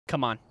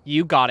Come on.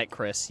 You got it,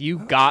 Chris. You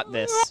got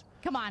this.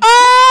 Come on.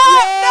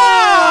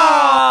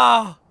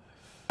 Oh,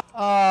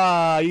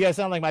 no! You guys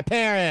sound like my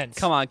parents.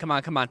 Come on, come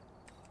on, come on.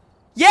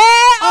 Yeah!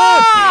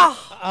 Oh!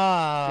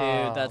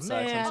 Dude, that sucks.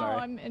 Man. I'm sorry. Oh,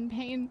 I'm in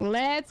pain.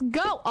 Let's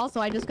go.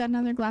 Also, I just got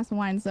another glass of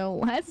wine, so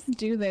let's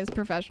do this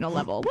professional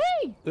level.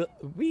 Whee!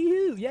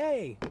 Wee-hoo,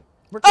 yay.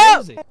 We're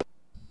crazy.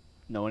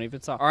 No one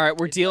even saw. All right,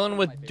 we're dealing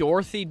with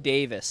Dorothy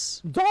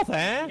Davis. Dorothy?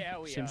 Yeah,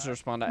 we Seems to are.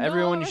 respond to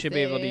everyone. You should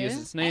be able to use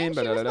its name. And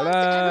she responds to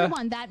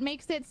everyone. That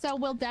makes it so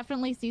we'll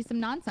definitely see some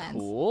nonsense.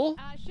 Cool.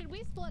 Should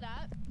we split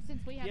up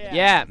since we have?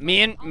 Yeah,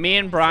 me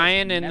and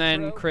Brian, and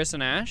then Chris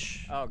and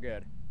Ash. Oh,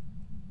 good.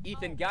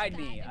 Ethan, guide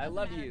me. I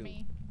love you.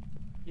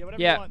 Yeah, whatever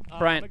Yeah, you want.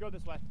 Brian. I'm gonna go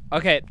this way.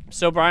 Okay,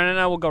 so Brian and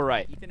I will go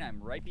right. Ethan,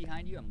 I'm right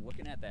behind you. I'm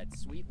looking at that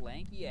sweet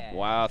lanky ass.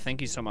 Wow,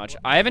 thank you so much.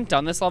 I haven't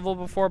done this level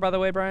before, by the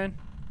way, Brian.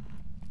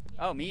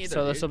 Oh, me either.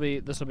 So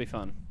dude. this will be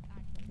fun.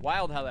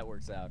 Wild how that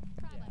works out.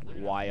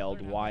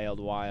 Wild, wild,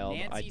 wild.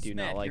 Nancy I do Smith,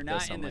 not like you're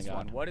this. not in Oh my this god.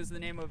 one. What is the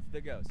name of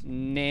the ghost?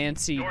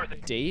 Nancy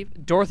Dorothy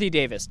Davis. Dorothy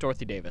Davis.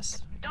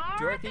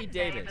 Dorothy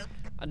Davis.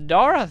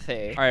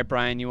 Dorothy. All right,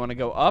 Brian, you want to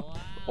go up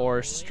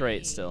or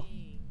straight still?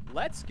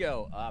 Let's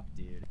go up,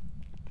 dude.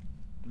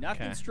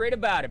 Nothing Okay. straight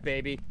about it,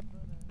 baby.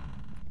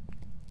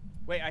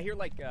 Wait, I hear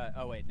like,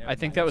 oh wait, no. I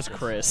think that was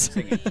Chris.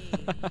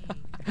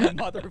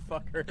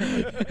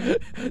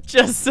 Motherfucker.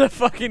 Just a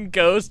fucking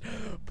ghost.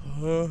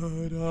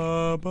 Put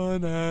a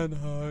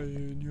banana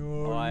in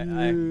your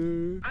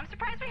ear. I'm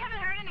surprised we haven't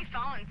heard any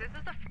phones. This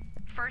is the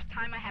first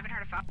time I haven't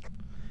heard a phone.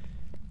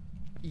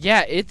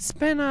 Yeah, it's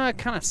been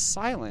kind of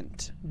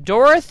silent.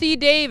 Dorothy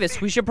Davis.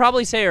 We should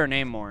probably say her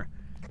name more.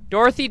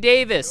 Dorothy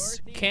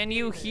Davis, can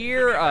you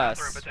hear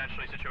us?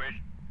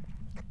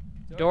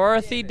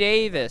 Dorothy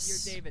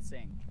Davis. You're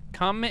Davising.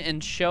 Come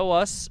and show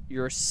us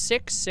your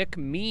sick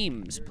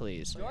memes,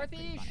 please.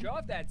 Dorothy, show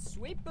off that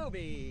sweet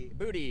booty.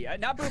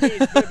 Not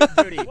boobies,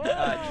 booty.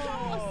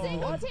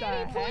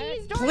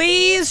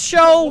 Please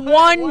show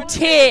one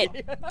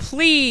tit.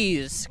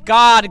 Please.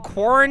 God,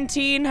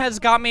 quarantine has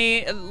got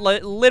me.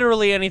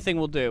 Literally anything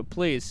will do.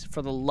 Please,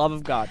 for the love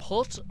of God.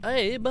 Put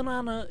a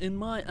banana in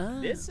my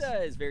eyes. This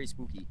is very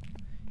spooky.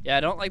 Yeah,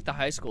 I don't like the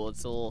high school.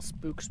 It's a little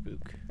spook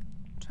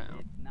town.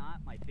 It's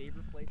not my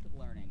favorite place of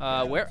learning.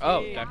 Where?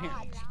 Oh, down here.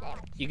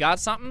 You got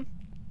something?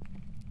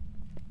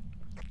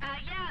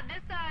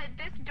 Yeah,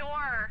 this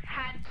door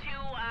had 2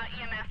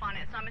 EMF on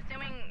it, so I'm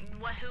assuming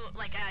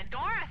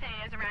Dorothy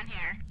is around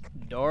here.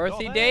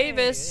 Dorothy Oh, hey.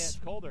 Davis. Yeah, it's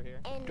colder here.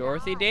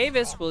 Dorothy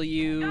Davis, will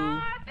you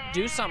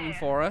do something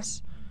for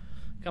us?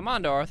 Come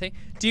on, Dorothy.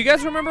 Do you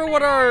guys remember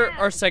what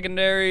our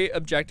secondary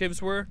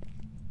objectives were?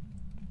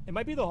 It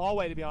might be the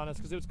hallway, to be honest,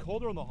 because it was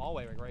colder in the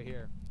hallway, like right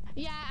here.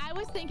 Yeah, I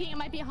was thinking it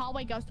might be a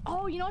hallway ghost.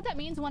 Oh, you know what that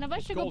means? One of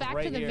us should go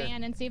back to the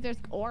van and see if there's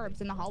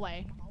orbs in the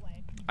hallway.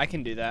 I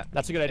can do that.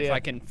 That's a good idea. If I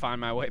can find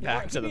my way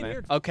back to the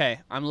van. Okay,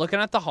 I'm looking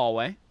at the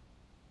hallway.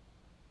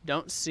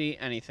 Don't see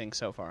anything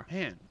so far.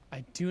 Man,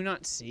 I do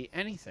not see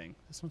anything.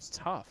 This one's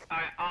tough.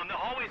 Alright, the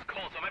hallway's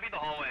cold, so it might be the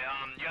hallway.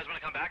 You guys want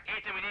to come back?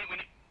 Ethan, we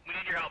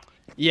need your help.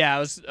 Yeah, I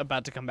was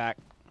about to come back.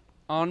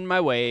 On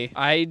my way.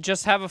 I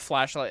just have a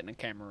flashlight and a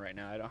camera right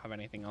now. I don't have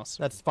anything else.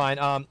 That's fine.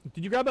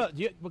 Did you grab a?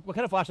 What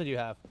kind of flashlight do you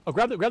have? Oh,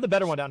 grab the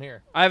better one down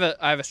here. I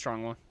have a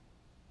strong one.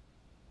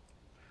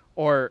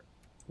 Or,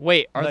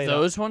 wait, are No,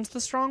 those ones the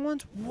strong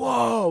ones?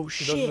 Whoa,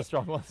 shit! Those are the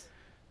strong ones.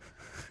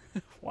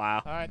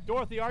 Wow. All right,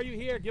 Dorothy, are you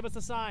here? Give us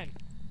a sign.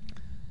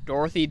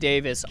 Dorothy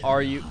Davis,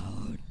 are you?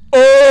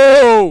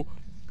 Oh!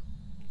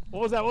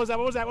 What was that? What was that?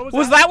 What was that? What was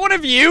Was that? that one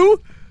of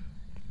you?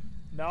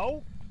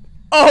 No.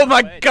 Oh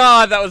my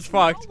god, that was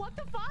fucked. What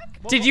the fuck?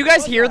 Did you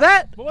guys hear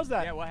that? What was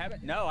that? Yeah, what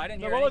happened? No, I didn't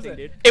No, hear what was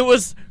anything, it? dude. It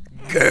was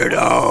get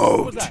out.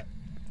 What was that?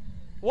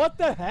 What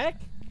the heck?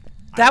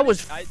 That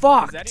was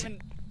fucked. Is that even...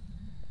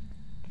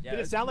 Yeah, Did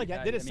it sound like?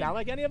 Did it sound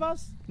like any of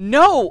us?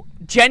 No,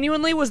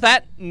 genuinely, was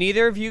that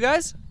neither of you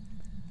guys?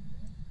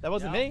 That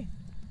wasn't me.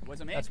 It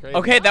wasn't me. That's crazy.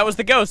 Okay, that was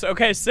the ghost.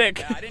 Okay, sick.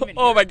 Yeah, I didn't even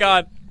Oh hear my it.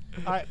 god.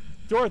 All right,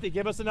 Dorothy,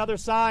 give us another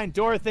sign.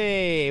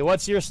 Dorothy,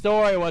 what's your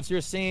story? What's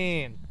your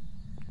scene?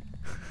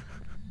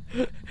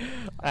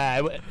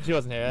 She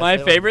wasn't here. My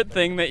favorite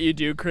thing that you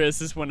do,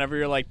 Chris, is whenever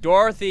you're like,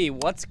 Dorothy,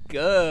 what's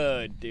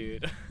good,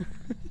 dude?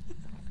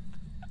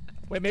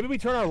 Wait, maybe we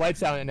turn our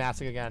lights out and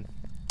ask again.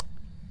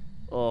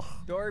 Ugh.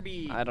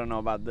 Dorby. I don't know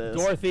about this.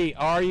 Dorothy,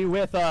 are you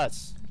with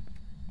us?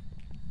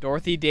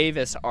 Dorothy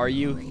Davis, are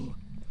you?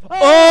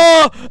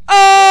 Oh!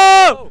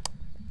 Oh!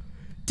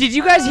 Did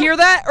you guys hear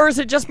that, or is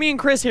it just me and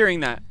Chris hearing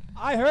that?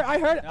 I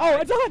heard. Oh,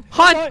 it's on.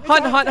 Hunt!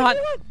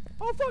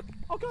 Oh fuck!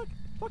 Oh god!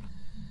 Fuck!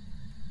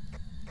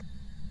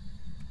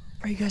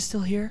 Are you guys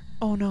still here?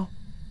 Oh no.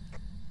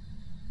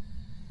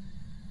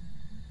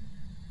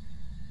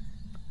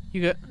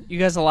 You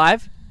guys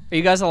alive? Are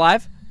you guys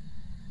alive?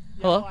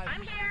 Hello?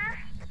 I'm here.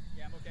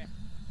 Yeah, I'm okay.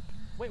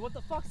 Wait, what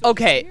the fuck?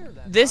 Okay,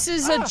 this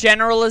is a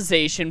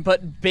generalization,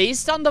 but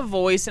based on the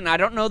voice, and I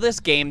don't know this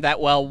game that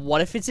well,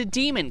 what if it's a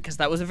demon? Because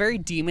that was a very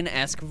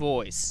demon-esque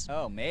voice.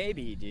 Oh,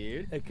 maybe,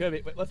 dude. It could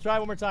be. Wait, let's try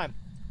one more time.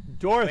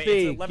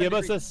 Dorothy, Wait, give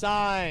us a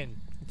sign.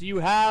 do you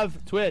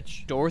have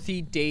Twitch?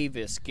 Dorothy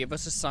Davis, give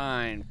us a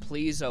sign.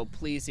 Please, oh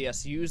please,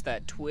 yes, use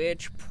that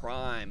Twitch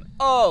Prime.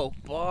 Oh,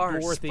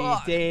 bars. Dorothy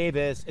fuck.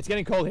 Davis. It's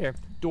getting cold here.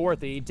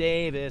 Dorothy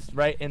Davis,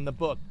 right in the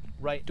book.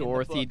 Right.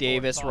 Dorothy in the book.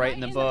 Davis, right in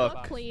the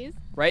book. Please.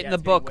 Right Yeah, in the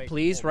it's getting book, way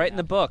please. cold Right in now.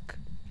 the book.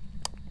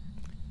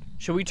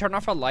 Should we turn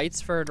off our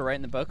lights for her to write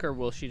in the book, or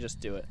will she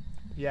just do it?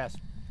 Yes.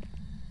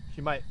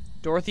 She might.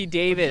 Dorothy like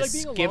Davis,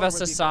 being give alone us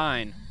with a people?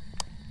 sign.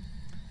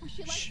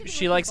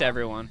 She likes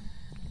everyone.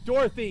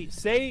 Dorothy,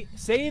 say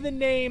the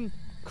name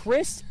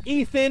Chris,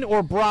 Ethan,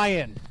 or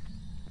Brian.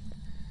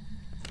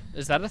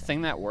 Is that a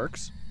thing that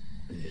works?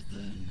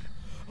 Ethan.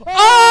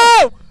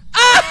 Oh!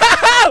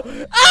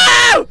 Oh!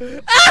 Oh!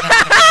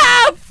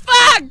 Oh!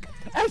 Fuck!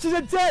 And she's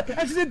in death!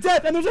 And she's in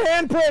death! And there's a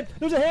handprint!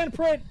 There's a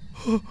handprint!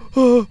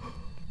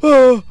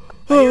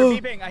 I hear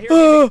beeping. I hear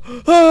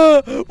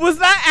beeping. Was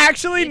that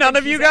actually none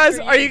of you she's guys?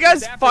 after Are you. you guys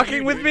She's after fucking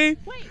you, with dude. me?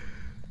 Wait.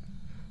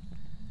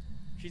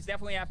 She's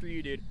definitely after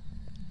you, dude.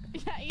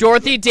 Yeah,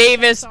 Dorothy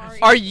Davis,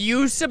 sorry. are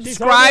you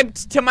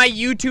subscribed to my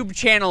YouTube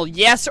channel?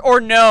 Yes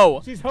or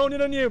no? She's honed it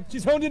on you.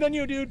 She's honed it on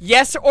you, dude.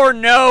 Yes or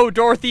no,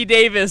 Dorothy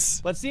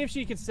Davis? Let's see if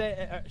she can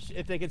say,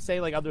 if they could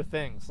say like other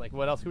things. Like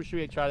what else? Who should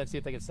we try to see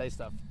if they can say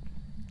stuff?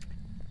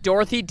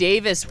 Dorothy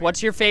Davis,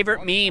 what's your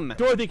favorite meme?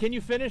 Dorothy, can you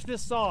finish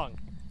this song?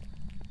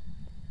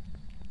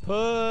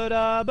 Put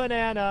a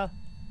banana.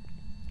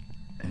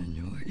 In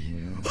your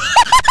ear.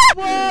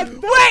 What?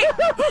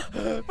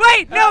 Wait!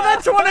 Wait, no,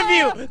 that's one of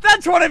you!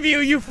 That's one of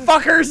you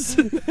fuckers!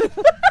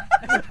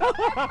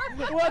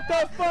 What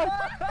the fuck?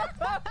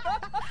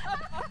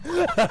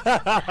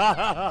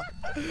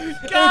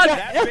 God!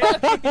 That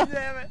bit,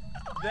 damn it.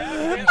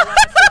 That bit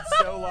lasted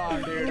so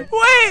long, dude.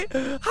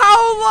 Wait!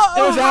 How long?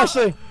 It was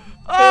Ashley. It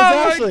Oh was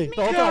my Ashley.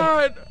 The whole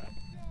time. God!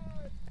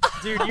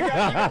 Dude, you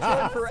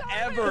got me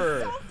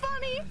forever. So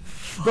funny.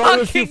 Bro, it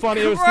was too Fucking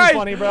funny. It was too Christ.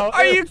 funny, bro.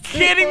 Are It you was too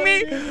kidding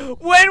funny. me?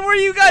 When were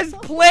you guys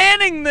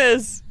planning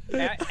this?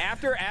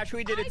 After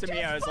Ashley did it to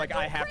me, I was like,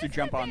 I have to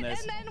jump on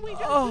this. And then we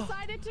just Oh.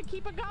 decided to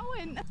keep it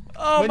going.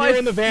 Oh When my you were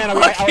in the van,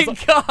 I fucking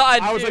was- God,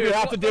 I was like, dude. you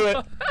have to do it.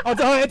 Oh,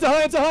 it's a hunt, it's a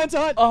hunt, it's a hunt, it's a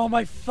hunt. Oh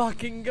my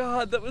fucking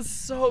God, that was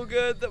so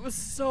good. That was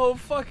so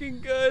fucking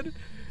good.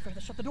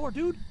 Shut the door,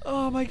 dude.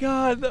 Oh my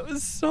God, that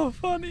was so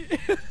funny.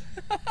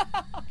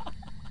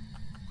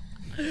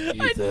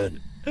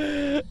 Ethan.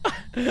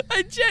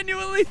 I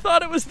genuinely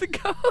thought it was the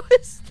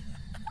ghost.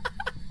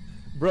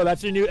 Bro,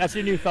 that's your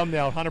new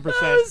thumbnail, 100%.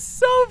 That was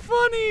so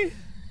funny.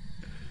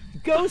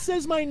 Ghost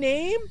says my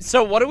name?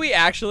 So what do we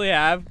actually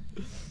have?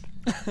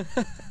 Can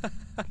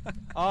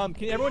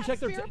everyone check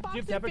their Spirit box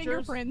and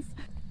temperatures? fingerprints.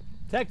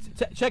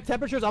 Check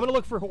temperatures. I'm gonna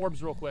look for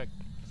orbs real quick.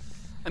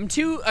 I'm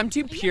too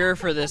pure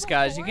for this,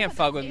 guys. You can't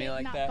fuck with me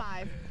like Not that.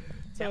 5.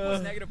 Temp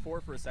was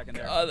 -4 for a second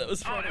there. God, that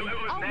was funny.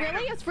 Oh,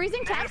 really? It's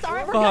freezing temps? All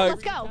right, we're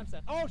Fuck. good. Let's go.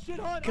 Oh shit,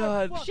 hunt.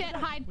 God. Oh, fuck. Shit,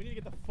 hide. We need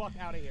to get the fuck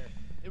out of here.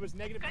 It was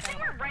negative. Good thing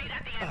we're right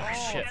at the end. We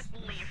shit. can just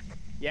leave.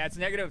 Yeah, it's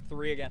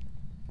 -3 again.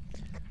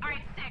 Alright,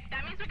 sick.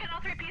 That means we get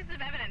all 3 pieces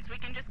of evidence. We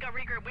can just go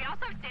regroup. We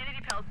also have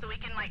sanity pills, so we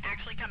can, like,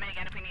 actually come in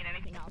again if we need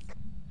anything else.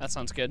 That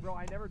sounds good. Bro,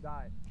 I never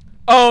die.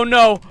 Oh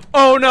no!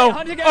 Oh no!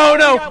 Hunt again, Oh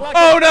no! hunt again,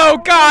 Oh no!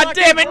 God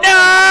damn it!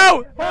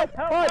 No! Hide!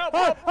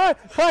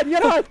 You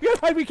gotta hide! You gotta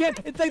hide! We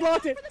can't! They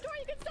locked it! The door,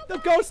 you can still The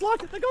ghost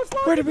locked it! The ghost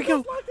locked it! Where did we The go?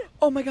 ghost locked it.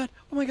 Oh my God!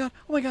 Oh my God!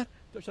 Oh my God!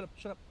 Shut up!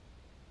 Shut up!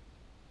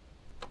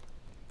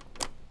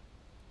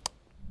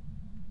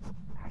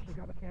 Ashley,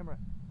 grab the camera.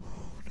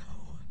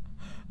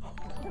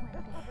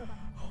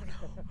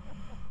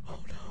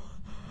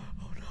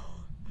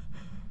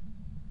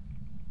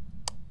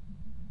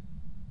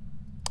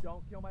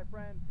 Don't kill my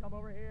friend. Come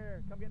over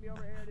here. Come get me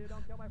over here, dude.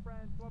 Don't kill my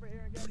friend. Come over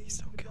here and get me. Please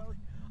don't The kill me. ghost.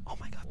 Oh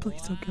my God!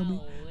 Please don't kill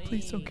me!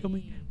 Please don't kill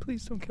me!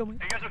 Please don't kill me!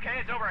 Are you guys okay?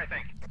 It's over, I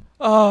think.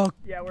 Oh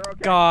Yeah, we're okay.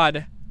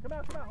 God! Come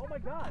out! Come out! Oh my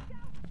God!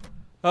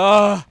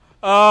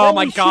 Oh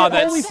my Holy God! shit,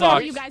 That holy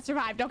sucked. You guys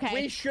survived. Okay.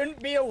 We shouldn't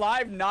be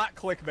alive, not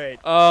clickbait.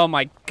 Oh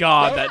my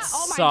God! That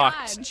Oh my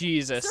sucked. God.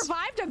 Jesus.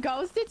 Survived a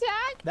ghost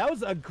attack? That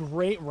was a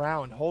great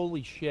round.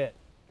 Holy shit.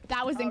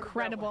 That was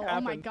incredible.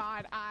 Oh my happen?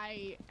 God.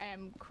 I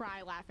am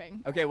cry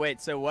laughing. Okay, wait.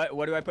 So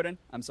what do I put in?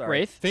 I'm sorry.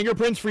 Wraith.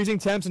 Fingerprints, freezing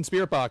temps, and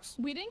spirit box.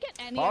 We didn't get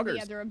any of Poggers.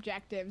 the other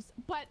objectives,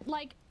 but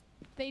like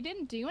they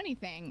didn't do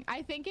anything.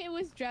 I think it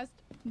was just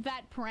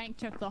that prank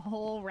took the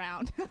whole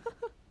round.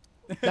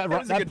 That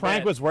was a good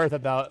prank bet. was worth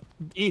it though.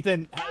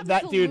 Ethan,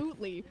 that dude.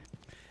 Absolutely.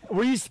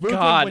 Were you spooked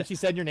God. when she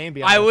said your name?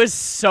 Beyond I was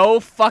so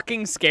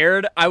fucking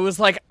scared. I was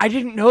like, I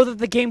didn't know that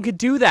the game could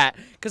do that.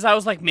 Because I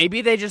was like,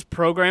 maybe they just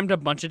programmed a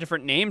bunch of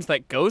different names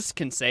that ghosts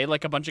can say,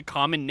 like a bunch of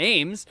common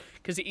names.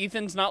 Because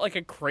Ethan's not like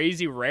a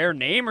crazy rare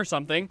name or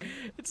something.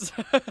 It's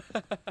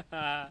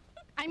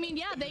I mean,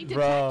 yeah, they detect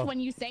Bro. when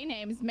you say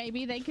names.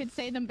 Maybe they could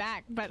say them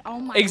back, but oh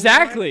my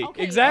Exactly, Lord.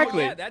 Okay,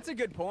 exactly. Oh, yeah, that's a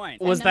good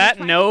point. Was and then that we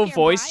tried no to scare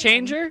voice Brian.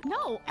 changer?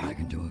 No. I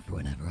can do it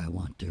whenever I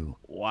want to.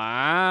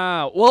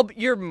 Wow. Well,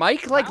 your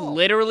mic like Wow.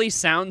 literally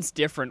sounds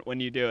different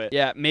when you do it.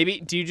 Yeah, maybe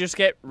do you just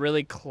get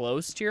really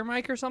close to your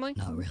mic or something?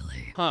 Not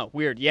really. Huh,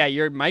 weird. Yeah,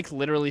 your mic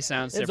literally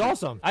sounds It's different.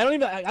 awesome. I don't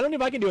even know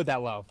if I can do it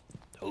that low.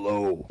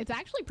 Hello. It's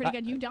actually pretty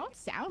good. You don't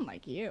sound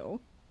like you.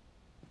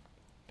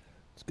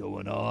 What's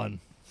going on?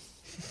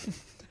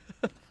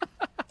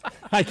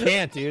 I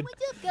can't, dude.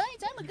 What's up, guys?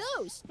 I'm a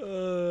ghost.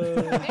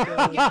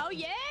 There we go.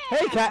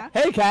 Yeah.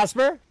 Hey,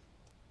 Casper.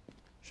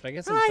 Should I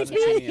get some Hi, it's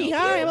me.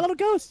 Hi, I'm a little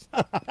ghost. Do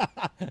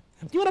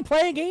you want to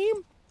play a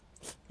game?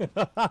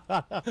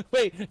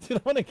 Wait, do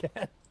that one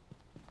again.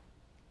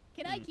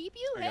 Can I keep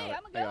you? Hey,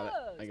 I'm a ghost.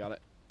 I got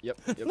it. Yep.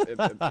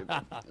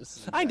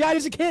 I died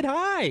as a kid.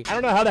 Hi. I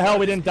don't know how the hell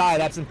we didn't die.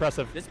 That's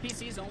impressive. This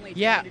PC's only 20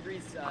 Yeah.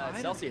 degrees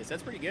Celsius.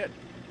 That's pretty good.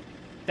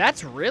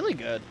 That's really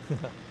good.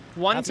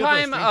 One That's good for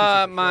a time,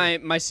 stream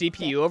PC, my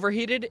CPU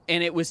overheated,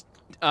 and it was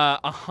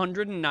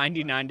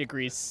 199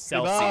 degrees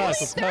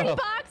Celsius. Let's go. $30.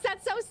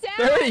 That's so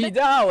sad.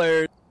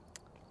 $30.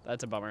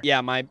 That's a bummer.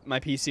 Yeah, my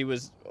PC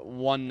was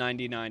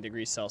 199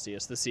 degrees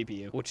Celsius, the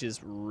CPU, which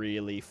is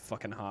really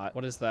fucking hot.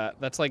 What is that?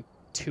 That's like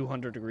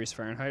 200 degrees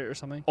Fahrenheit or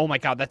something. Oh my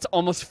god, that's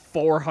almost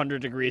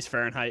 400 degrees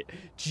Fahrenheit.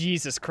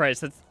 Jesus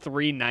Christ, that's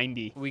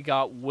 390. We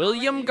got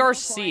William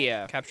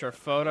Garcia. Capture a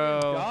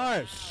photo.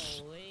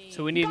 Gosh.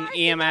 So we need an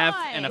EMF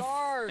and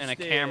a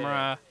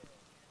camera.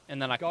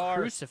 And then a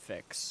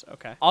crucifix.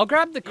 Okay. I'll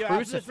grab the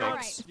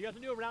crucifix. You have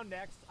to do a round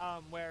next,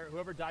 where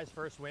whoever dies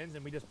first wins,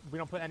 and we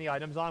don't put any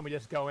items on. We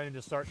just go in and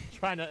just start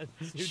trying to.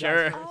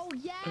 Sure. Oh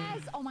yes.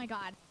 Oh my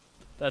god.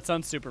 That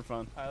sounds super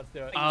fun. All right, let's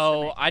do it.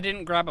 Oh, I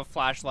didn't grab a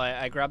flashlight.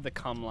 I grabbed the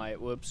cum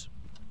light. Whoops.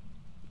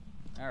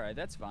 All right,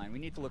 that's fine. We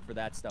need to look for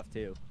that stuff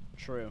too.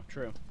 True.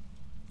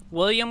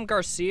 William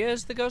Garcia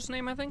is the ghost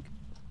name, I think.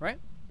 Right?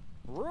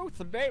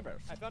 Ruth Davis.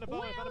 I found a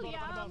bone.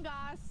 William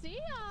Garcia.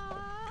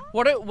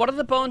 What do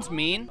the bones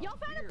mean? Y'all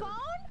found a bone?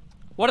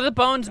 What do the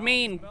bones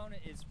mean? This bone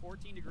is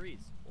 14 degrees.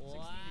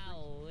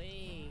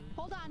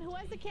 Hold on. Who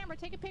has the camera?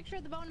 Take a picture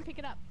of the bone and pick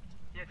it up.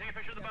 Yeah, take a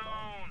picture of the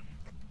bone.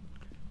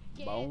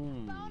 Get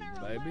Bone, boner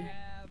baby.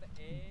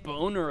 alert.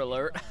 Boner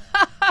alert.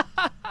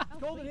 It's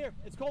cold in here.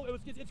 It's cold.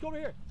 It's cold over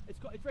here.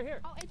 It's right here.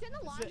 Oh, it's in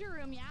the laundry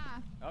room. Yeah.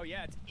 Oh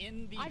yeah, it's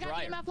in the I got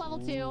dryer. EMF level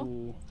 2.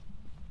 Ooh.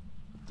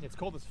 It's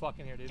cold as fuck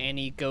in here, dude.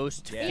 Any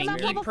ghost Yeah.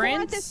 EMF level 4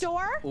 at this fingerprints?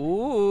 door.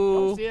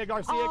 Ooh.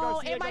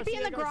 Garcia. It might be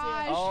in the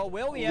garage. Oh,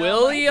 William.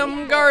 William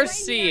Yeah,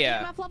 Garcia. Right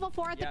here, EMF level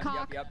 4 at the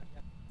cock. Yep.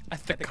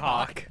 At the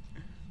cock.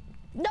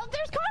 No,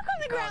 there's cock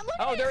on the ground. Look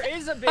Oh, at there it.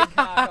 is a big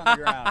cock on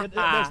the ground.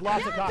 There's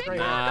lots of Yeah, cock big right cock here. on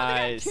the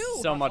ground, Nice. too.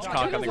 So much There's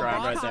cock on the a lot ground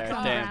of right cocks there.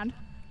 on the Damn. ground.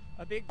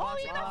 A big Oh,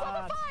 box. EMF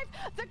level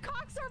 5. The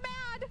cocks are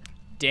mad.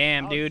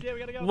 Damn, Oh, dude. shit, we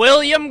gotta go.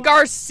 William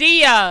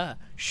Garcia.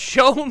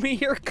 Show me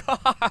your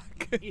cock.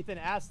 Ethan,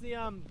 ask the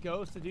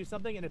ghost to do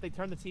something, and if they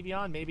turn the TV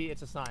on, maybe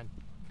it's a sign.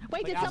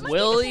 Wait, did Like, someone take a picture of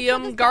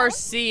William this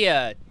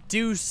Garcia.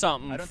 Do I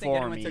something don't think for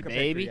anyone me, took a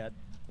baby. picture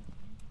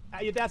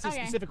yet. That's a Okay.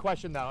 specific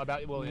question though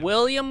about William.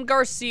 William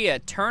Garcia,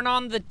 turn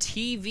on the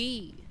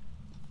TV. bone?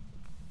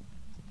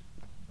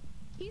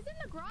 He's in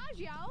the garage,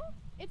 yo.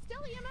 It's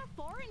still EMF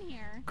 4 in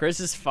here. Chris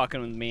is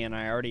fucking with me, and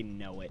I already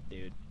know it,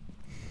 dude.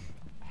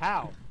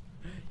 How?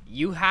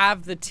 You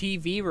have the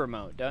TV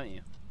remote, don't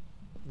you?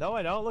 No,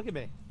 I don't. Look at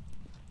me.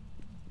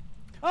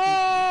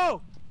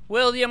 Oh!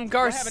 William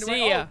What happened?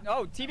 Garcia.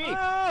 Oh, TV.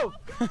 Oh!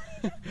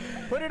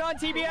 Put it on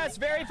TBS.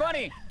 Very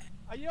funny.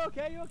 Are you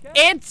okay? You okay?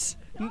 It's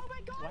Oh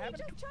my god, he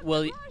just shut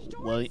William the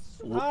garage doors.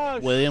 Oh,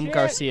 William shit.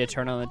 Garcia.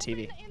 Turn on the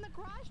TV. Open in the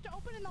garage to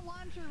open in the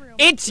laundry room.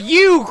 It's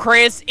you,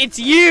 Chris. It's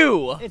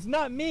you. It's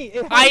not me.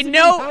 How I is it me?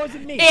 know. How is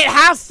it me? It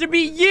has to be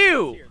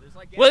you. Here, there's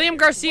like gas William here.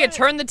 Garcia,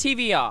 turn the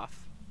TV off.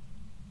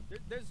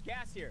 There's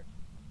gas here.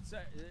 So,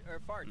 or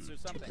farts or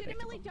something.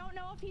 Legitimately don't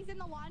know if he's in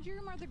the laundry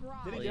room or the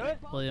garage. Did he do it?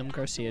 William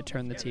Garcia,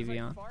 turn the Yeah, TV there's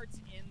on. like farts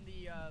in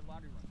the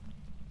laundry room.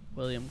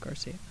 William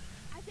Garcia.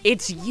 I think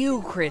It's he's you,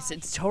 in the Chris. garage.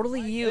 It's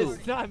totally you.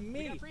 It's not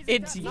me.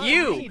 It's not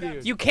you. me,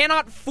 dude. You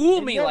cannot fool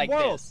In me your like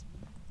world. this.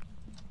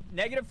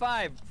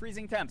 -5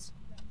 freezing temps.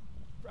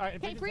 Alright,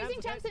 Okay,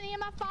 freezing temps and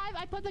EMF 5.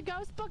 I put the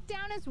ghost book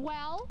down as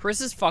well. Chris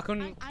is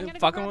fucking I'm gonna go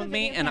fucking grab with the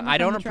me, video and camera I from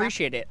don't the truck.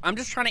 appreciate it. I'm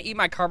just trying to eat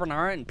my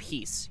carbonara in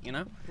peace, you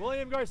know?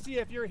 William Garcia,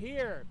 if you're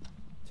here,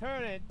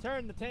 turn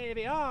the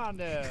TV on,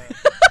 dude.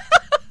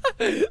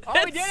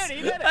 Oh, he did it.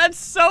 He did it. That's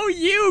so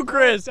you,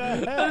 Chris. What the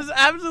heck? That is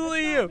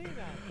absolutely That's not you. me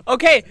now.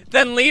 Okay,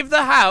 then leave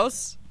the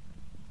house.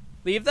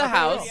 Leave the Okay,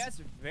 house. Yes,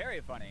 very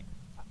funny.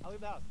 I'll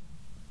leave the house.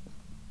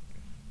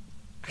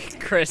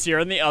 Chris, you're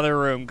in the other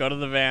room. Go to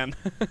the van.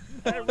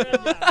 I ran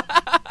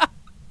that.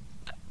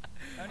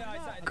 Oh, no, I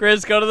saw,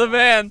 Chris, go to the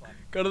van.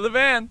 Go to the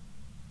van.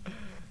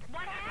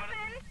 What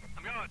happened?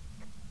 I'm going.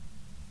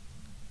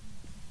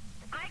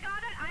 I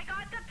got it. I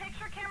got the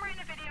picture camera and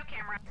the video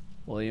camera.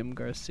 William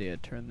Garcia,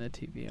 turn the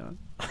TV on.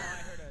 I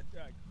heard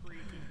a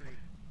creaky creak.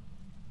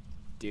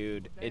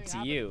 Dude, it's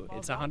happened? you. Oh,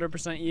 It's God.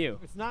 100% you.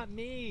 It's not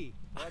me.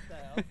 What the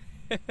hell?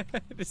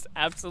 It's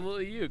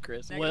absolutely you,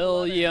 Chris.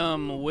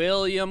 -11.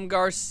 William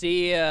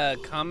Garcia,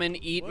 come and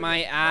eat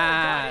my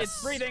ass.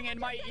 It's breathing in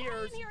my It's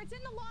ears. in here. It's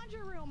in the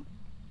laundry room.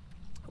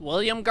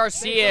 William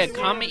Garcia,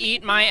 come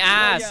eat my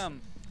ass.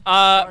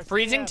 William.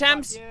 Freezing Garcia,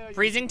 temps? fuck you.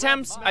 Freezing You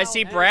temps? smell I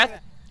see bad.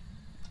 breath.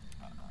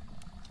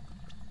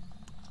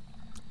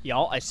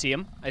 Y'all, I see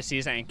him. I see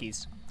his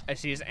ankles. I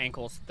see his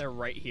ankles. They're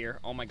right here.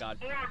 Oh my god.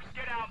 Orbs,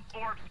 get out.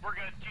 Orbs, we're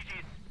good.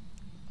 GG's.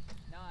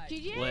 Nice.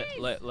 GG.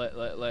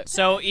 Lit.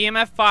 So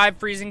EMF 5,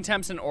 freezing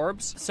temps, and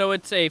orbs. So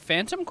it's a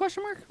phantom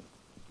question mark?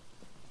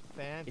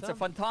 Phantom? It's a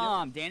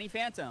phantom, Danny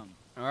Phantom.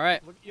 All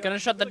right, gonna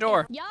shut the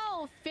door. Yo,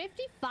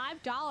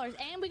 $55,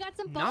 and we got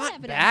some bone Not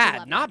evidence.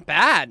 bad, not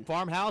bad.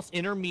 Farmhouse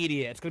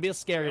intermediate. It's gonna be a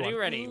scary one.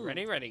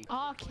 Ready.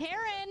 Oh,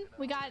 Karen.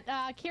 We got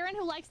Karen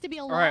who likes to be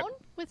alone right.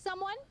 with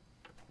someone.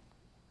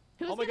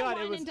 Who's Oh my gonna God,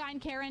 it wine was- and dine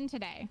Karen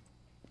today?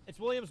 It's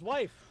William's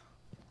wife.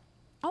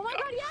 Oh my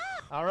God, yeah!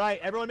 All right,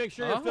 everyone, make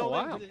sure you're Oh, filming.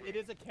 wow. 'Cause it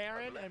is a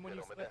Karen, and when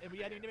you we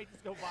need to make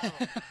this go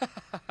viral.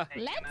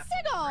 Let's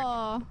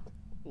go.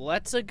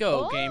 Let's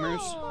go, gamers.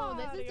 Oh,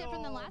 this is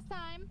different than last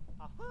time.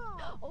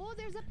 Aha. Oh,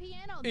 there's a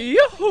piano.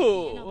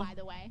 Yoo-hoo. Piano, by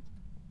the way.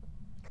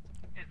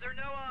 Is there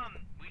no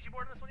Ouija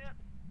board in this one yet?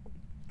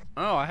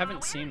 Oh, I haven't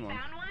We seen one.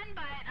 found one,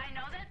 but I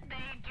know that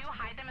they do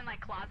hide them in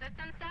like closets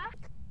and stuff.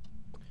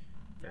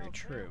 Very Yo,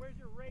 true. Karen, where's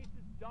your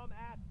racist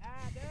dumbass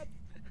ad?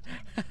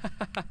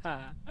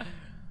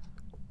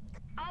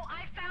 Oh,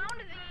 I found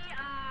the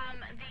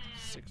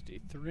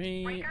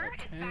 63. breaker.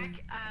 It's Okay.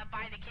 back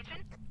by the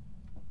kitchen.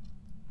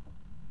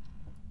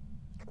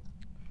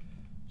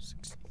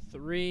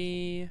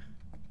 63.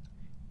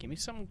 Give me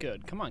something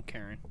good. Come on,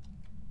 Karen.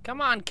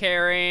 Come on,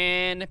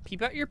 Karen.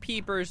 Peep out your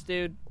peepers,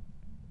 dude.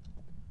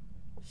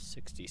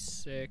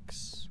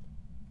 66.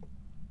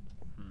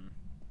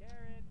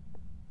 Karen,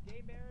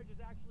 gay marriage is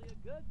actually a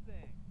good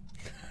thing.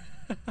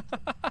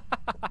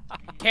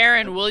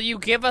 Karen, will you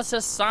give us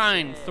a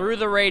sign through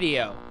the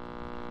radio?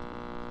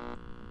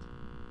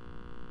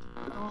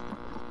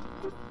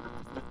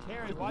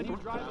 Karen, why do you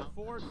drive a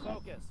Ford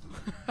Focus?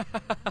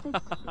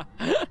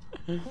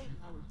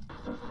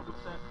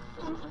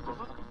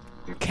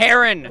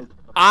 Karen,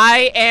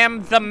 I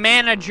am the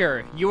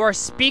manager. You are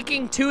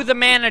speaking to the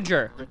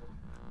manager.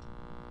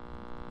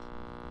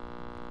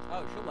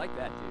 Oh, she'll like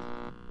that, dude.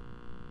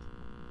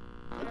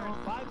 Karen,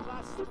 5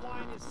 glasses of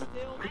wine is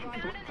still I found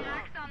an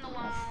axe on the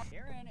wall.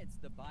 Karen, it's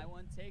the buy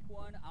one, take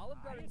one Olive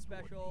Garden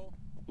special.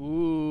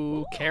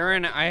 Ooh,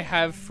 Karen, I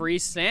have free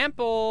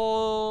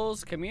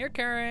samples. Come here,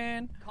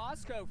 Karen.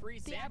 Costco free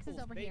The axe is samples,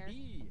 over here.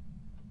 baby.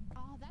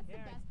 Oh, that's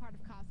Karen. the best part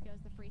of Costco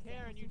is the free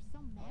Karen, samples. you- There's so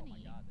Oh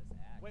many. my God, this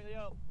axe. Wait,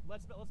 yo,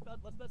 let's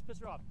piss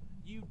her off.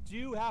 You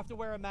do have to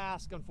wear a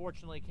mask,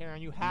 unfortunately,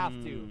 Karen. You have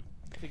to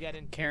get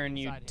in. Karen,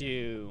 you inside here.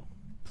 do.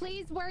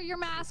 Please wear your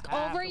mask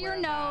Have over to your wear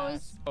a nose.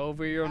 mask.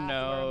 Over your Have to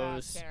wear a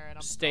mask, nose. Karen,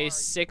 I'm Stay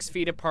sorry. 6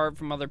 feet apart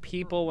from other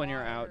people when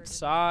you're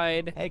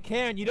outside. Hey,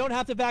 Karen, you don't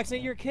have to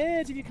vaccinate your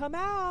kids if you come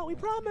out. We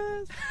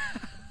promise.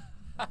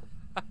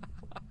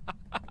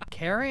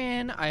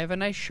 Karen, I have a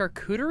nice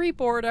charcuterie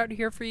board out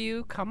here for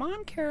you. Come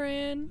on, A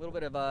Karen. little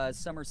bit of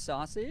summer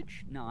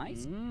sausage.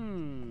 Nice.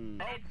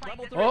 Mmm. Oh, It's like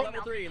level the 3, Oh,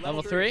 level 3,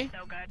 level 3?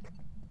 So good.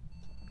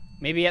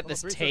 Maybe at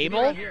this Level 3, so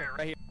table? right here.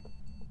 Right here.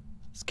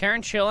 Is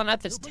Karen chilling at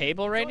this Dude,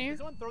 table right did here?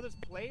 someone throw this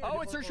plate, or Oh,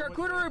 did it's her someone-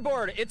 charcuterie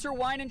board. It's her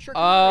wine and charcuterie.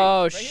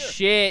 Oh, right here.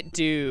 shit,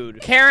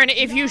 dude. Karen,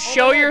 if you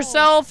show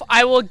yourself,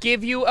 I will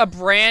give you a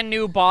brand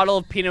new bottle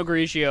of Pinot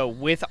Grigio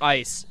with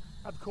ice.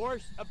 Of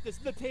course. This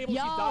is the table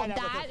Yo, she died at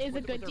that with her, is a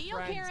with good her deal,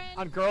 friends Karen.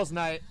 on girls'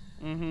 night,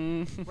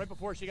 Mm-hmm. right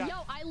before she got. Yo,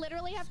 I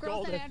literally have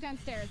girls that Scolded. are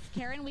downstairs.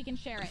 Karen, we can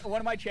share it. One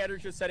of my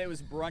chatters just said it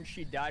was brunch.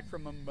 She died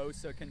from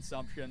mimosa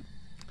consumption.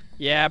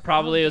 Yeah,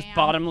 probably Oh, it was damn.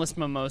 bottomless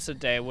mimosa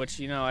day, which,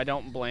 you know, I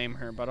don't blame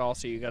her, but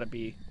also you gotta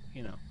be,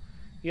 you know,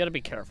 you gotta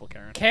be careful,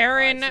 Karen.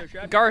 Karen Alright, so should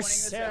I be pointing Garcia.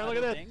 this at Sarah, look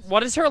other at things?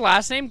 What is her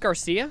last name?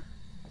 Garcia?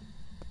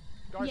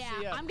 Garcia.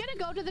 Yeah, I'm gonna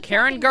go to the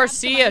Karen truck and grab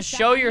some Garcia, ice. show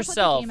I'm gonna put the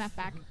yourself. EMF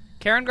back.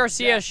 Karen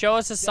Garcia, Death. show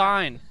us a Death.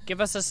 sign.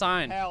 Give us a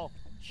sign. Hell,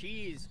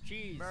 Cheese,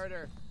 cheese.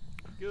 murder,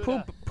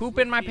 Gouda, Poop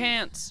in my whiskey.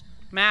 pants.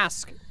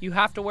 Mask. You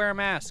have to wear a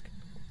mask.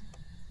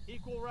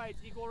 Equal rights,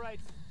 equal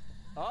rights.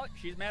 Oh,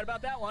 she's mad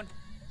about that one.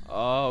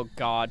 Oh,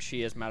 God,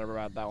 she is mad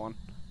about that one.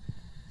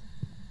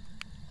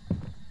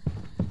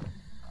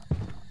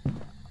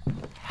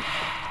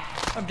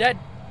 I'm dead.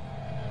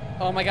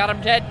 Oh my God,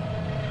 I'm dead.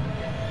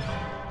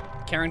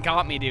 Karen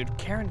got me, dude.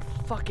 Karen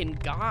fucking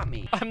got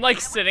me. I'm like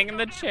sitting in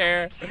the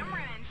chair.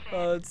 Camera and shit.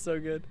 Oh, it's so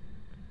good.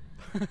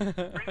 Bring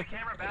the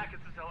camera back.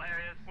 This is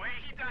hilarious. Wait,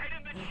 he died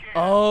in the chair.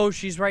 Oh,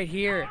 she's right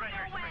here. No way,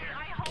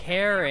 I hope it's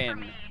Karen. for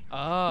me.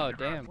 Oh,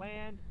 damn.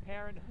 Planned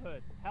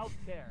Parenthood,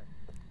 healthcare,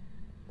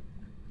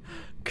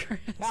 Chris.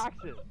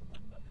 taxes.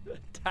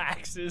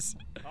 Taxes.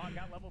 Oh, I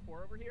got level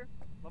 4 over here.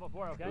 Level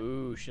 4, okay?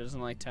 Ooh, she doesn't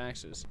like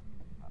taxes.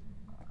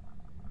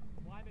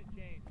 Climate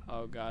change.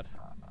 Oh, God.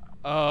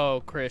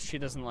 Oh, Chris, she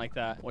doesn't like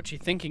that. What you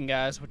thinking,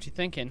 guys? What you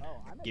thinking?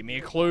 Give me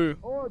a clue.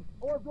 Orbs,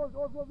 let's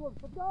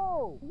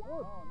go!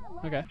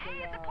 Okay.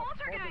 Hey, it's a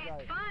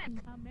poltergeist.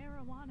 Fun.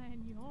 Marijuana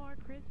in your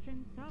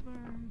Christian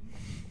suburb.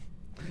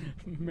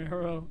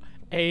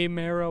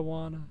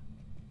 Marijuana.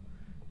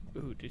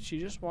 Ooh, did she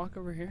just walk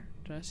over here?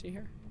 Did I see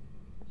her?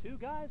 2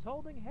 guys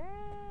holding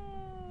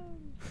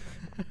hands.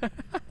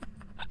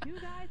 2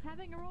 guys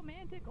having a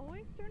romantic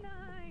oyster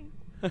night.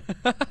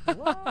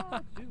 Whoa,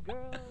 2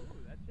 girls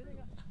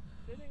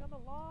sitting on the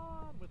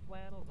lawn with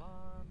flannels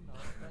on,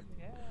 pressing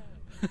hands.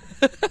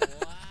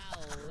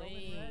 Roman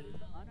Red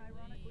is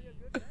unironically a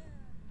good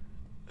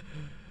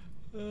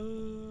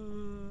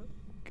band.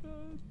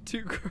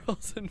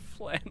 Girls in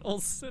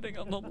flannels sitting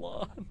on the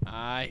lawn.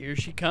 Ah, here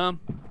she come.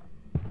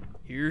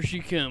 Here she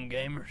come,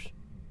 gamers.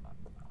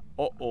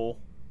 Uh-oh.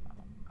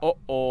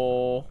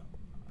 Uh-oh.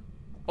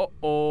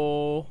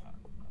 Uh-oh.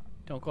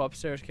 Don't go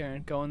upstairs,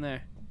 Karen. Go in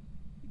there.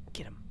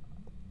 Get him.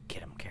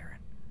 Get him, Karen.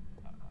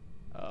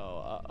 Oh,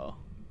 uh-oh.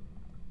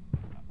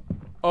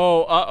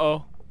 Oh,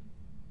 uh-oh.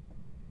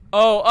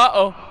 Oh,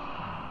 uh-oh.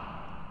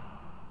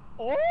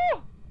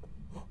 Oh!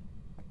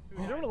 Is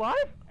everyone alive?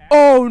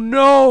 Oh,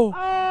 no.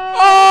 Oh!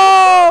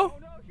 Oh! Oh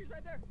no, she's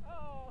right there.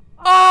 Oh!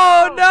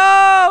 Oh,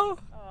 no.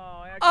 Oh,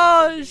 I Oh, actually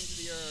fell into the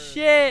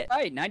shit. All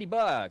right,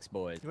 $90,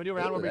 boys. You wanna do a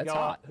round Ooh, where we that's go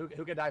hot. who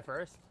could die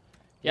first?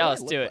 Yeah, What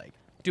let's does do look it. like?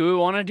 Do we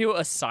want to do I'm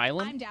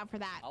Asylum? down for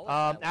that. I'll look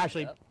that one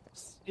Actually, up.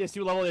 yes,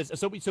 do level is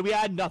so we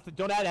add nothing.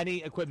 Don't add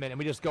any equipment, and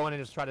we just go in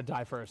and just try to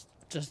die first.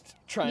 Just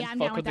try Yeah, I'm and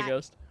down fuck with with the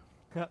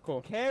that. ghost.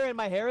 Cool. Karen,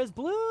 my hair is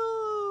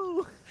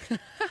blue.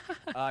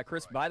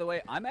 Chris, by the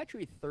way, I'm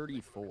actually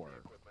 34.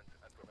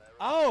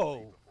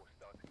 Oh.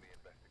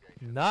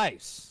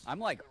 Nice. I'm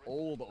like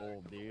old,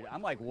 dude.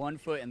 I'm like 1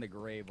 foot in the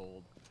grave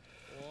old.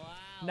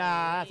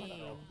 Nah, that's not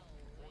real.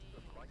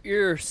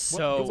 You're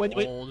so wait.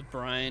 old,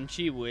 Brian.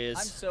 Gee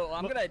whiz.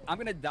 I'm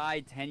gonna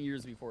die 10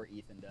 years before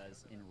Ethan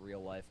does in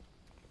real life.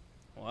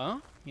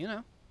 Well, you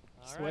know,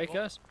 it's the way it Alright,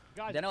 well, goes.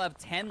 Guys, Then I'll have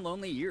 10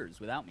 lonely years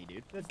without me,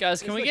 dude. Guys,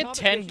 this can we is a get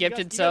 10 competition.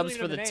 gifted You don't subs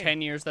even for know the name.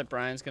 10 years that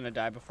Brian's gonna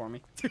die before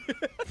me?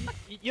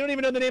 You don't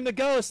even know the name of the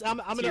ghost. I'm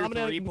Tier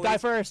gonna 3, die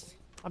please. first.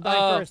 I'm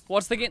dying first.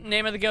 What's the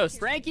name of the ghost?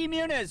 Frankie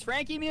Muniz.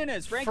 Frankie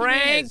Muniz.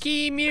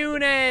 Frankie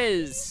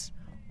Muniz.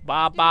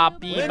 Ba ba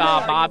bee Linda.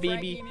 ba ba bee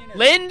Frankie bee. Muniz.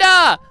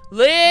 Linda.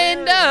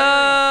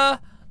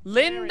 Linda. Mary.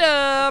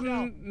 Linda.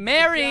 Michelle.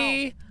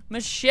 Mary.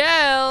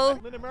 Michelle.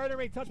 Linda murder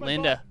me. Touch my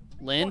Linda.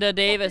 phone. Linda Fuck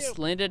Davis. you.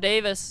 Linda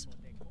Davis.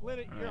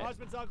 Linda, your Alright.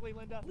 husband's ugly,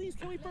 Linda. Please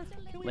kill me first.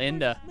 Kill me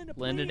Linda. first.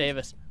 Linda please.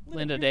 Davis.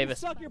 Linda you Davis.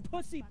 Suck your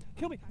pussy.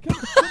 Kill me. Kill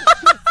me.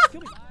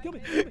 Kill me. Kill me. Kill me.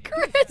 Kill me.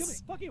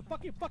 Chris. Fuck you.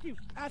 Fuck you. Fuck you.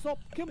 Asshole.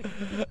 Kill me.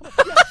 Kill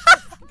me.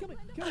 Kill me.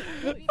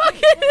 Kill me.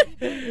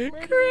 Fucking Chris.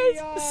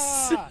 Murder me,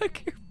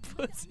 Suck your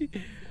pussy.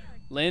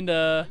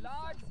 Linda.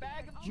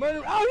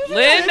 Murder. Oh, you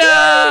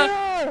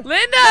Linda! did it!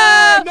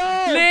 Linda!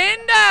 No!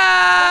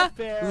 Linda!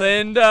 fair.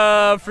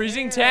 Linda!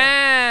 Freezing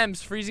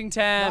temps! Freezing Not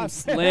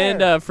temps! fair.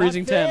 Linda!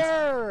 Freezing Not temps!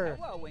 fair.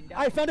 Hello, Winda.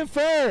 I found it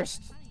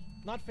first.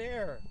 Not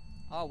fair.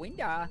 Oh,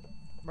 Winda.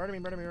 Murder me.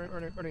 Murder me.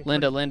 Murder me.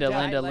 Linda, Linda, Yeah,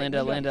 Linda, I like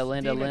Linda, Linda,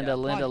 Linda, Demon. Linda,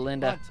 Linda, Hunt,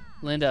 Linda. hunt.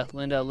 Linda,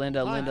 Linda,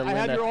 Linda, Hunt. Linda, I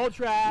have your Linda. old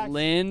tracks.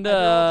 Linda.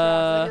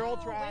 I have your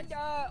old tracks. Winda. Oh,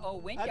 I have your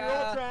old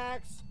Winda.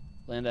 tracks.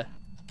 Linda.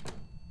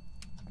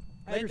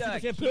 I have your Linda,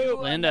 super Q shampoo.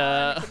 and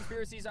Linda.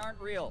 Conspiracies aren't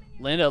real.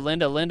 Linda,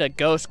 Linda, Linda.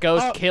 Ghost,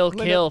 ghost, Oh, kill,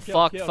 Linda, kill,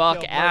 fuck, kill, fuck,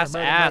 kill, ass,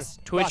 murder, ass.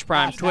 murder. Twitch Fuck,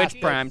 Prime, ass, Twitch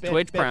ass, Prime, bitch,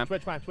 Twitch bitch, Prime.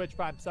 Twitch Prime, Twitch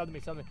Prime. Sub to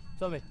me, sub to me,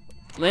 sub to me.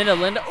 Linda,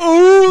 Linda.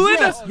 Ooh,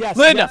 Linda. Yes, yes,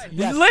 Linda. yes,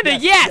 yes, Linda,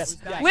 yes, yes.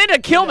 yes. Linda,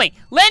 kill me.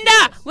 Linda,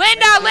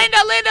 Linda, Linda,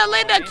 Linda,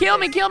 Linda. Kill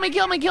me, kill me,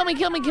 kill me, kill me,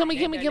 kill me, kill me,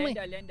 kill me, kill me.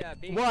 Linda,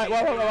 big What? We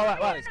What? don't know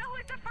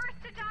who's the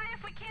first to die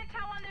if we can't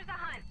tell when there's a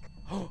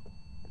hunt.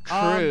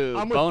 True.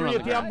 I'm Bone with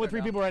on three. the I'm with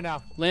three people right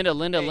now. Linda,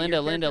 Linda, Hey, Linda,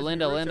 your Linda, character's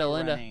Linda, roots Linda, are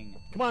Linda. running.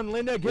 Come on,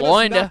 Linda. Give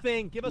Loinda. us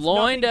nothing. Give us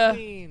Loinda. nothing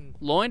clean.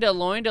 Loinda,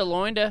 Loinda,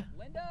 Loinda.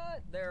 Linda,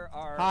 there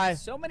are Hi.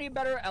 so many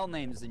better L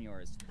names than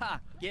yours. Ha!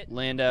 Get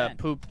Linda, bent.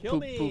 poop, Kill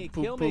poop, me. poop,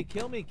 Kill poop, me. poop.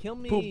 Kill me. Kill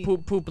me. Poop,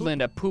 poop, poop,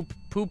 Linda. Poop,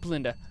 poop,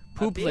 Linda.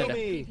 Poop, Big Linda.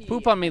 me. pee-pee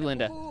Poop on me, and a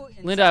Linda. poo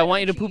Linda, I inside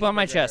want you a to poop on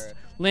my cheeseburger. chest.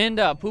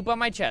 Linda, poop on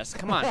my chest.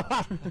 Come on.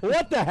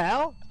 What the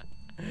hell?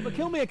 But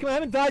kill me. Come on, I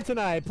haven't died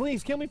tonight.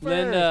 Please kill me first.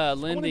 Linda, I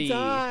Lindy.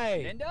 wanna die.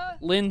 Linda?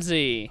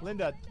 Lindsay.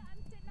 Linda.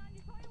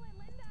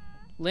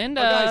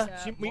 Linda.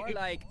 guys, More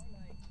like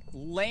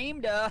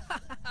lameda.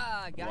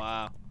 Gotcha.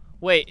 Wow.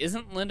 Wait,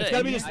 isn't Linda It's gotta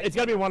in be here? just. It's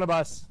gotta be one of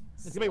us.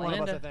 It's gonna be one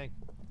of us, I Linda. think.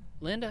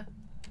 Linda.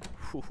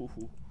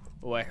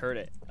 Oh, I heard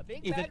it. A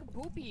big Ethan. bag of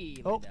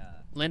poopy. Oh.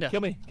 Linda. Linda.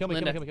 Kill me. Kill me.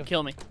 Linda. Kill me.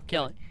 Kill me.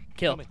 Kill me.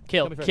 Kill. me.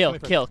 Kill. Kill me first, Kill. kill me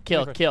first, Kill.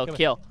 kill me Kill. first, Kill. kill me.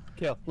 Kill.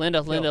 Kill.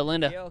 Linda. Linda.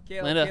 Linda. Kill,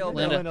 kill, Linda. kill,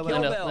 Linda. Linda,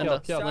 Linda. kill,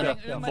 Linda. kill, Starting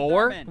kill. Uma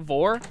Vor? Thurman.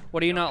 Vor? What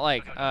do you not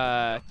like?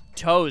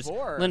 Toes.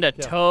 Vor. Linda,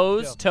 Kill.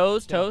 toes, Kill.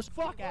 toes, Kill. toes.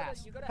 Fuck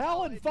ass. You gotta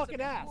Hell have and it. fucking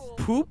It's a ass. cool-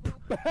 Poop.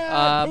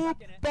 Bad poop.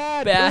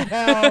 Bad bad- poop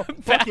hell.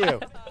 Fuck bad- you.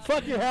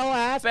 Fuck your hell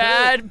ass.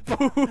 Bad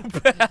poop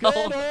Good hell.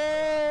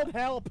 old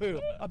hell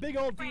poop. A big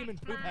old demon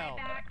poop hell.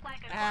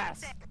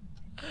 Ass.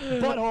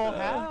 Butthole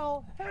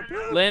hell. Hell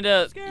poop.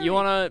 Linda, Scary. you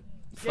wanna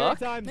Scary fuck?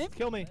 times.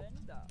 Kill me.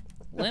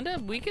 Linda,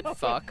 we could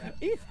fuck.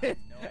 Ethan.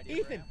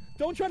 Ethan.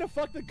 Don't try to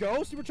fuck the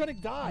ghost. You were trying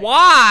to die.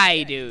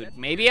 Why, dude?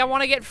 Maybe I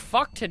want to get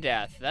fucked to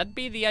death. That'd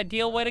be the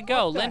ideal way to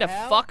go. What the Linda,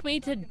 hell? fuck me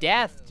to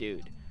death,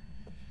 dude.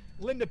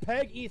 Linda,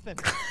 peg Ethan.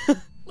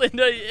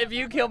 Linda, if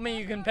you kill me,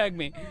 you can peg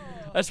me.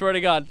 I swear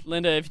to God,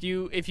 Linda, if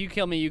you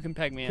kill me, you can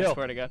peg me. I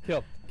swear to God.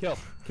 Kill. Kill.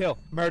 Kill.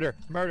 Murder.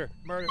 Murder.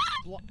 Murder.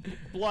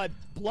 Blood.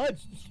 Blood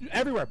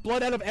everywhere.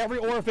 Blood out of every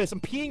orifice. I'm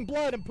peeing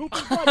blood. I'm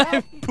pooping blood.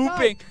 I'm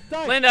pooping.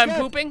 Die. Linda, I'm Death.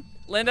 pooping.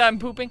 Linda, I'm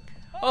pooping.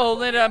 Oh,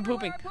 Linda, I'm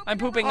pooping. I'm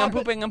pooping. I'm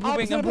pooping. I'm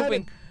pooping. I'm Opposite of pooping.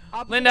 heaven.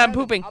 Opposite Linda, of I'm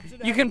heaven. pooping.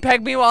 Opposite of You heaven. can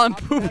peg me while I'm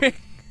Opposite of pooping.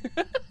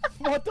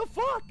 What the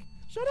fuck?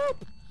 Shut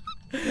up.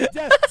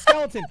 Death.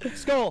 Skeleton.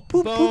 Skull.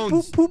 Poop, Bones.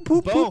 poop, poop,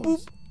 poop, poop, poop,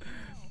 Bones. poop.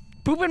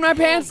 Poop in my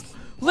pants.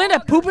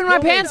 Linda, poop in my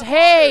pants.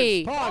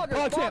 Hey.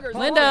 Poggers,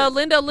 Linda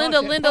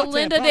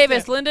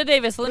Davis. Linda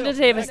Davis.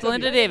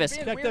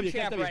 Weird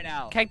champ right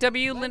now. Kek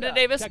W, Linda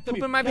Davis,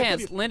 poop in my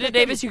pants. Linda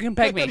Davis, you can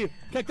peg me.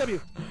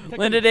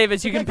 Linda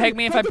Davis, you can peg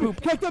me if I poop.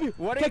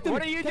 What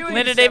are you doing?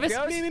 Linda Davis.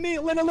 Me,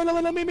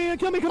 Linda,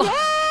 kill me.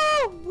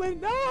 No,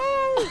 Linda, no.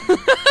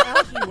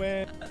 How she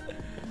win?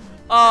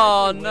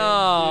 Oh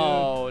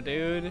no,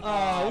 dude.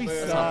 Oh, we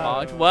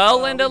suck. Well,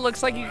 Linda,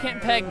 looks like you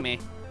can't peg me.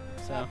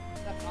 So.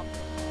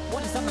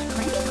 What is up, my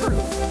cranky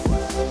crew?